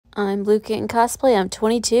I'm Bluekittencosplay, I'm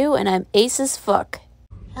 22, and I'm ace as fuck.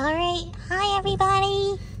 Alright, hi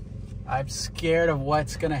everybody. I'm scared of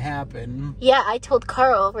what's gonna happen. Yeah, I told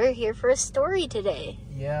Carl we're here for a story today.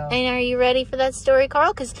 Yeah. And are you ready for that story,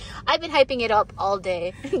 Carl? Because I've been hyping it up all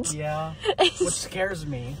day. Yeah. Which scares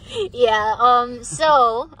me. Yeah,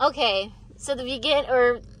 okay. So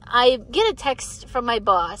I get a text from my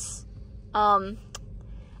boss,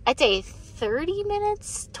 I'd say 30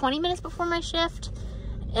 minutes, 20 minutes before my shift.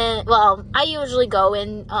 And, well, I usually go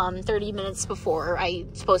in 30 minutes before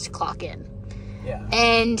I'm supposed to clock in. Yeah.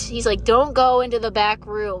 And he's like, don't go into the back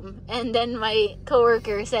room. And then my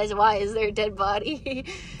coworker says, why is there a dead body?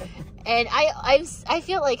 And I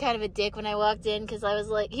feel like kind of a dick when I walked in, because I was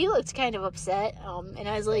like, he looked kind of upset. And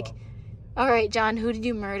I was like, all right, John, who did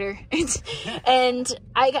you murder? And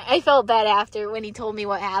I felt bad after when he told me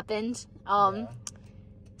what happened.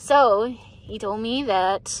 So he told me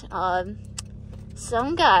that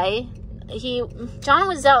some guy, John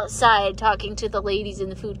was outside talking to the ladies in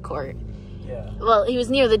the food court. Yeah. Well, he was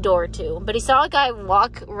near the door too, but he saw a guy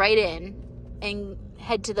walk right in and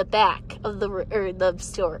head to the back of the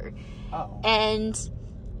store. Oh. And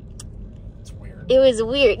it's weird. it was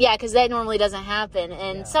weird, yeah, because that normally doesn't happen,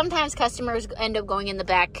 and sometimes customers end up going in the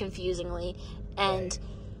back confusingly, and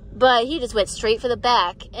but he just went straight for the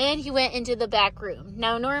back, and he went into the back room.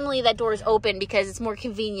 Now, normally that door is open because it's more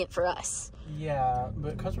convenient for us. Yeah,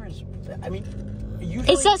 but customers, I mean,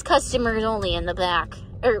 usually... It says customers only in the back.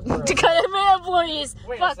 Or, to cut employees.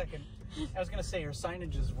 Wait Fuck. a second. I was going to say, your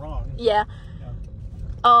signage is wrong. Yeah.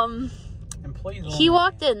 Employees only. He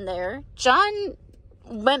walked in there. John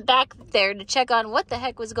went back there to check on what the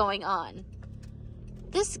heck was going on.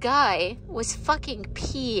 This guy was fucking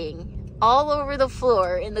peeing all over the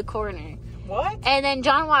floor in the corner. What? And then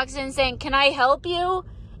John walks in saying, can I help you?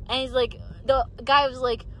 And he's like, the guy was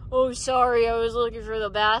like, oh, sorry, I was looking for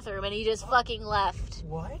the bathroom. And he just fucking left.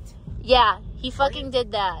 What? Yeah, he fucking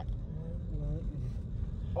did that.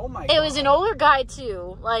 Oh my God. It was an older guy,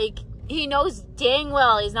 too. Like, he knows dang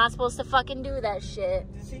well he's not supposed to fucking do that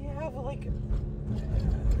shit. Does he have, like...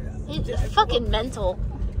 He's fucking mental.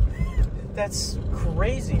 That's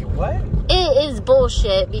crazy. What? It is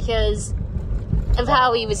bullshit because of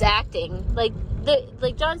how he was acting. Like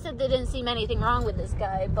John said, there didn't seem anything wrong with this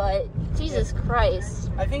guy, but Jesus Christ.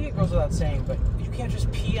 I think it goes without saying, but you can't just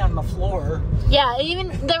pee on the floor. Yeah, even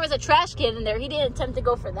there was a trash can in there. He didn't attempt to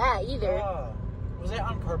go for that either. Was it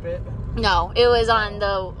on carpet? No, it was on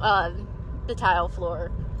the tile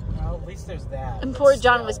floor. Well, at least there's that. And poor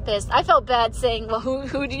John was pissed. I felt bad saying, well,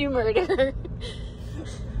 who did you murder?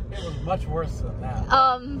 It was much worse than that.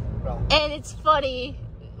 And it's funny.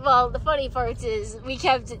 Well, the funny part is we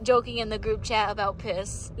kept joking in the group chat about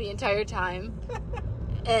piss the entire time.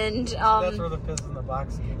 And that's where the piss in the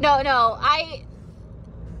box came. No, I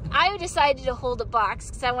decided to hold a box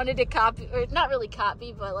because I wanted to copy, or not really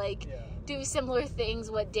copy, but like do similar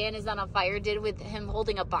things what Dan Is Not on Fire did with him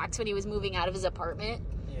holding a box when he was moving out of his apartment.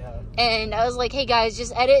 Yeah. And I was like, hey guys,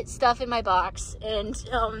 just edit stuff in my box. And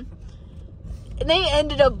they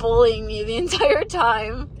ended up bullying me the entire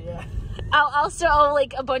time. Yeah. I'll show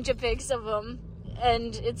like a bunch of pics of them,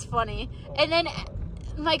 and it's funny. And then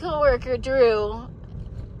my coworker drew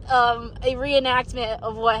a reenactment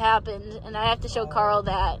of what happened, and I have to show Carl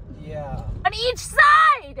that. Yeah. On each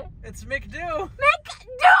side! It's McDo!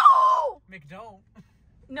 McDo! McDo.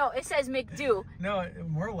 No, it says McDo. No,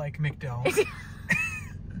 more like McDo.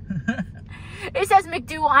 It says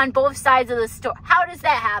McDo on both sides of the store. How does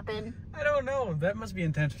that happen? I don't know. That must be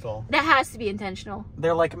intentional. That has to be intentional.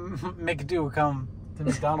 They're like, McDo, come to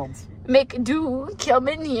McDonald's. McDo, come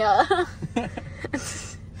in here.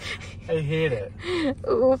 I hate it.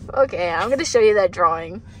 Oof. Okay, I'm going to show you that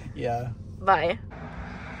drawing. Yeah. Bye.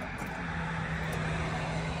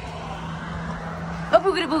 Oh,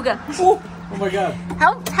 booga booga. Oh my God.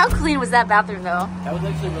 How clean was that bathroom, though? That was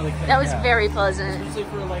actually really clean. That was very pleasant. Especially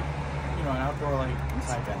for like, you know, an outdoor like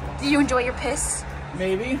side bathroom. Did you enjoy your piss?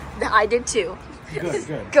 Maybe. I did too.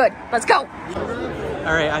 Good. Good. Let's go.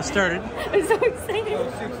 All right, I started. I'm so excited.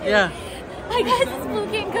 Yeah. Hi guys, it's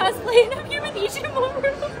Bluekittencosplay, and I'm here with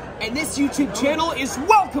Ichimaru. And this YouTube channel is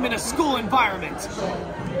welcome in a school environment.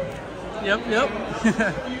 Yep.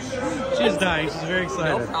 She's dying. She's very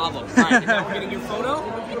excited. No problem. All right, now we're getting your photo.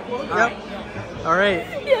 Yep. All right.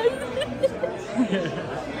 Yes.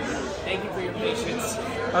 Thank you for your patience.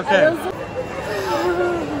 Okay.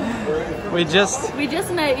 We just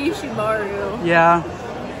met Ichimaru. Yeah.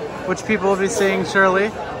 Which people will be seeing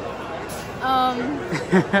shortly. I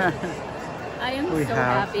am We so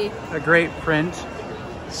have happy. a great print.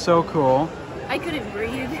 So cool. I couldn't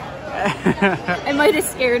breathe. I might have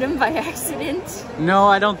scared him by accident. No,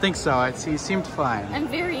 I don't think so. He seemed fine. I'm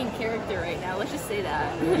very in character right now. Let's just say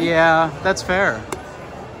that. Yeah, that's fair.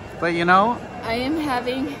 But you know, I am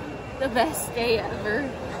having the best day ever.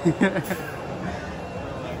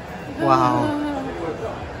 wow.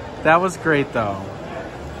 That was great though.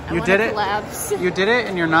 You did it. Collapse. You did it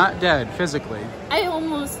and you're not dead physically. I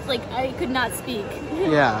almost, I could not speak.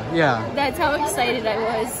 Yeah, yeah. That's how excited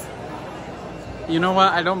I was. You know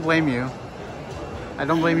what? I don't blame you. I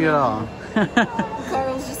don't blame you at all.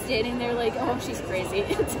 Carl's just standing there like, oh, she's crazy.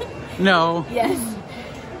 No. Yes.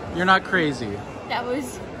 You're not crazy. That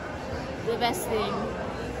was the best thing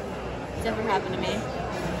that's ever happened to me.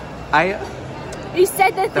 You said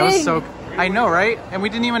the thing. That was so... I know, right? And we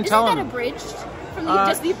didn't even tell him. Isn't that abridged? From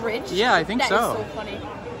just the abridged? Yeah, I think so. That is so funny.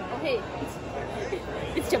 Oh, hey.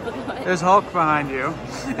 It's jumping the butt. There's Hulk behind you.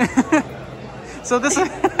 So this is...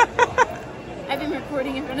 I've been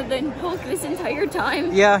recording in front of the Hulk this entire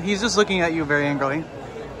time. Yeah, he's just looking at you very angrily.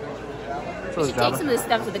 We should take some of this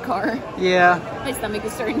stuff to the car. Yeah. My stomach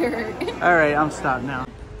is starting to hurt. Alright, I'm stopped now.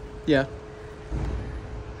 Yeah.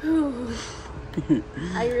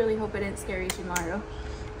 I really hope I didn't scare you tomorrow.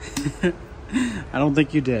 I don't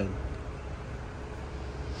think you did.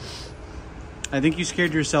 I think you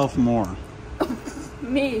scared yourself more.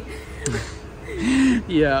 Me.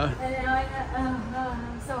 Yeah. I know,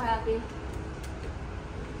 I'm so happy.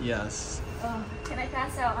 Yes. Oh, can I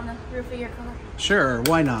pass out on the roof of your car? Sure,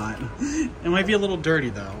 why not? It might be a little dirty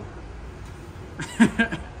though.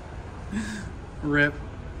 Rip.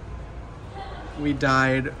 We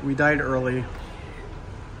died early.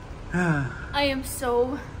 I am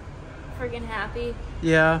so friggin' happy.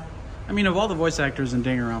 Yeah. I mean, of all the voice actors in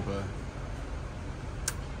Danganronpa,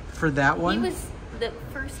 for that one, he was the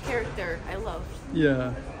first character I loved.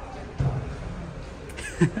 Yeah.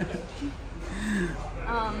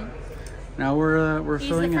 Now we're he's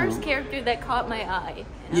filling the out. first character that caught my eye.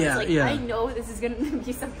 And I was like, I know this is gonna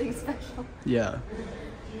be something special. Yeah.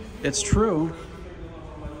 It's true.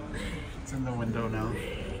 It's in the window now.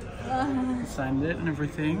 Signed it and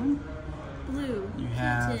everything. Blue. You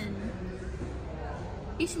have.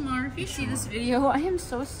 Ishmar, if you see this video, I am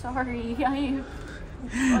so sorry. I am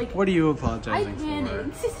like. What are you apologizing for? I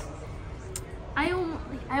panicked.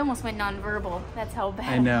 I almost went nonverbal. That's how bad.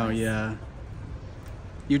 I know, yeah.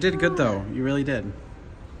 You did good though. You really did.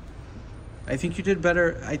 I think you did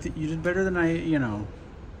better. You did better than I,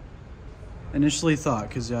 initially thought.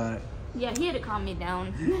 Cause yeah, he had to calm me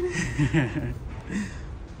down.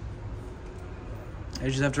 I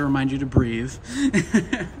just have to remind you to breathe.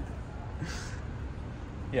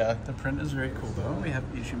 Yeah, the print is very cool though. We have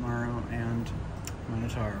Ishimaru and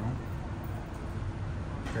Monotaro.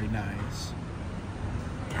 Very nice.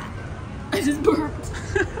 I just burped.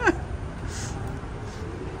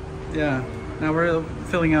 Yeah. Now we're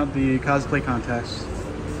filling out the cosplay contest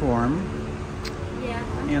form. Yeah.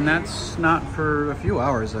 And that's not for a few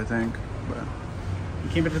hours, I think. But you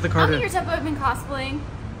came into the car. How many years have I been cosplaying?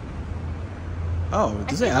 Oh,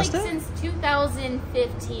 does it ask that? Since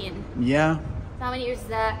 2015. Yeah. How many years is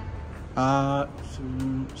that?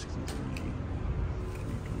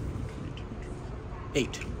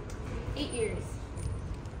 8. 8 years.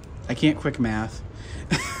 I can't quick math.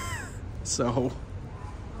 So.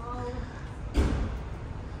 All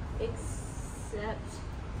except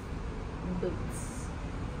boots.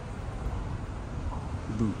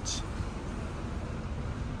 Boots.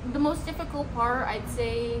 The most difficult part, I'd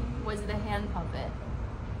say, was the hand puppet.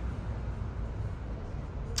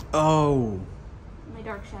 Oh. My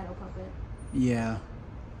dark shadow puppet. Yeah.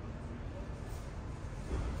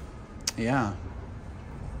 Yeah.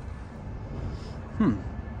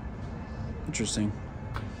 Interesting.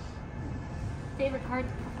 Favorite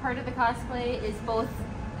part of the cosplay is both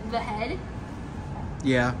the head.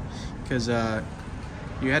 Yeah, because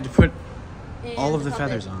you had to put And all of the puppet.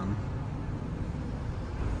 feathers on.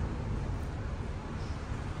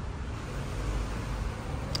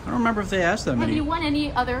 I don't remember if they asked that Have many. you won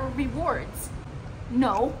any other rewards?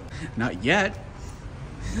 No. Not yet.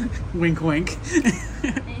 Wink, wink.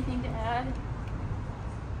 Anything to add?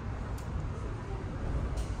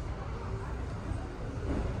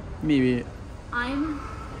 Maybe. I'm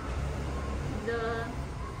the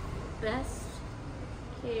best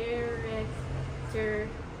character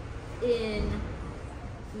in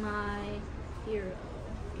my hero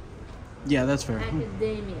Yeah, that's fair.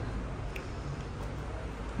 academia.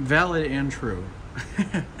 Valid and true.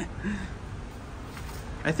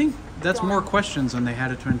 I think that's more questions than they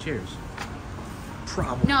had at Twin Tiers.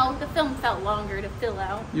 Probably. No, the film felt longer to fill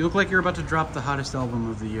out. You look like you're about to drop the hottest album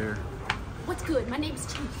of the year. What's good? My name's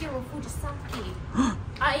Chihiro Fujisaki.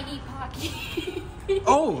 I eat Pocky.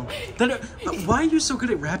 Oh, why are you so good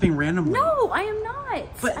at rapping randomly? No, I am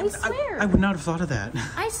not. But I swear. I would not have thought of that.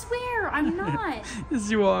 I swear, I'm not. Yes,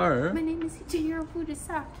 you are. My name is Chihiro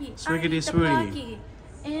Fujisaki. Swiggity I eat the swooty. Pocky,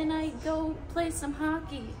 and I go play some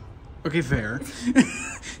hockey. Okay, fair.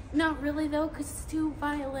 Not really though, cause it's too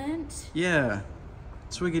violent. Yeah.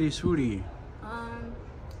 Swiggity swooty.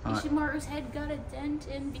 Ishimaru's head got a dent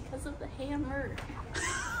in because of the hammer.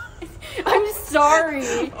 I'm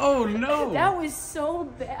sorry. Oh no. That was so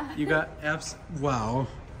bad. You got wow.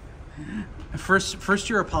 First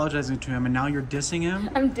you're apologizing to him and now you're dissing him?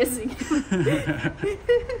 I'm dissing him.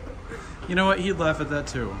 You know what? He'd laugh at that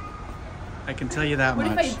too. I can tell you that What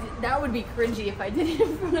much. if that would be cringy if I did it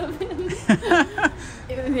in front of him.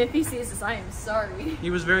 If he sees this, I am sorry. He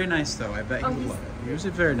was very nice though. I bet you would love it. He was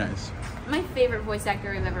very nice. My favorite voice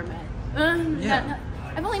actor I've ever met. Yeah.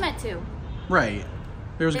 I've only met 2. Right.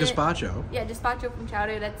 There was Gazpacho. Yeah, Despacho from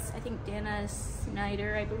Chowder. That's, I think, Dana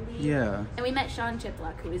Snyder, I believe. Yeah. And we met Sean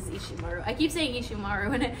Chiplock, who is Ishimaru. I keep saying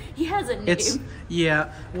Ishimaru, and he has a name.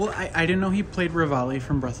 Yeah. Well, I didn't know he played Rivali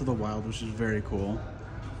from Breath of the Wild, which is very cool.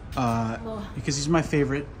 Because he's my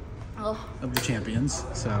favorite of the champions.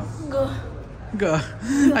 So. Gah.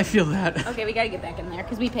 I feel that. Okay, we gotta get back in there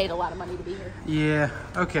because we paid a lot of money to be here. Yeah.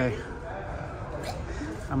 Okay.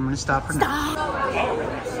 I'm gonna stop for now.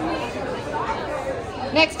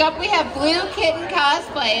 Next up, we have Blue Kitten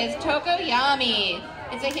Cosplay as Tokoyami.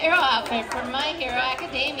 It's a hero outfit from My Hero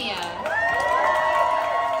Academia.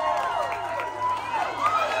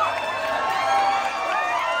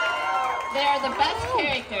 They are the best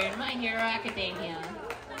character in My Hero Academia.